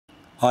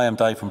Hi, I'm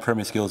Dave from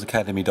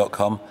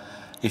PremierSkillsAcademy.com.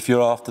 If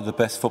you're after the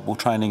best football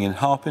training in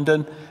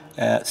Harpenden,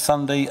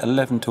 Sunday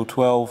 11 till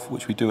 12,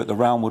 which we do at the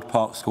Roundwood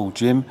Park School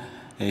gym.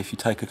 If you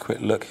take a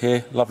quick look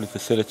here, lovely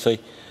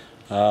facility,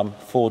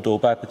 four-hall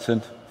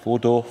badminton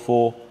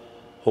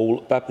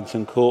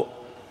court,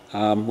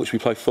 which we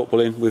play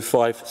football in with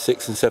 5-,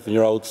 6- and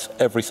 7-year-olds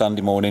every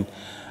Sunday morning.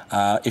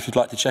 If you'd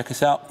like to check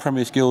us out,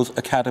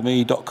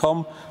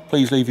 PremierSkillsAcademy.com.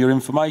 Please leave your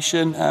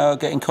information,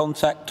 get in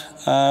contact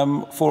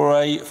for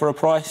a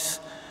price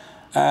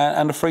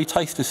and a free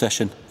taster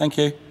session. Thank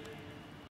you.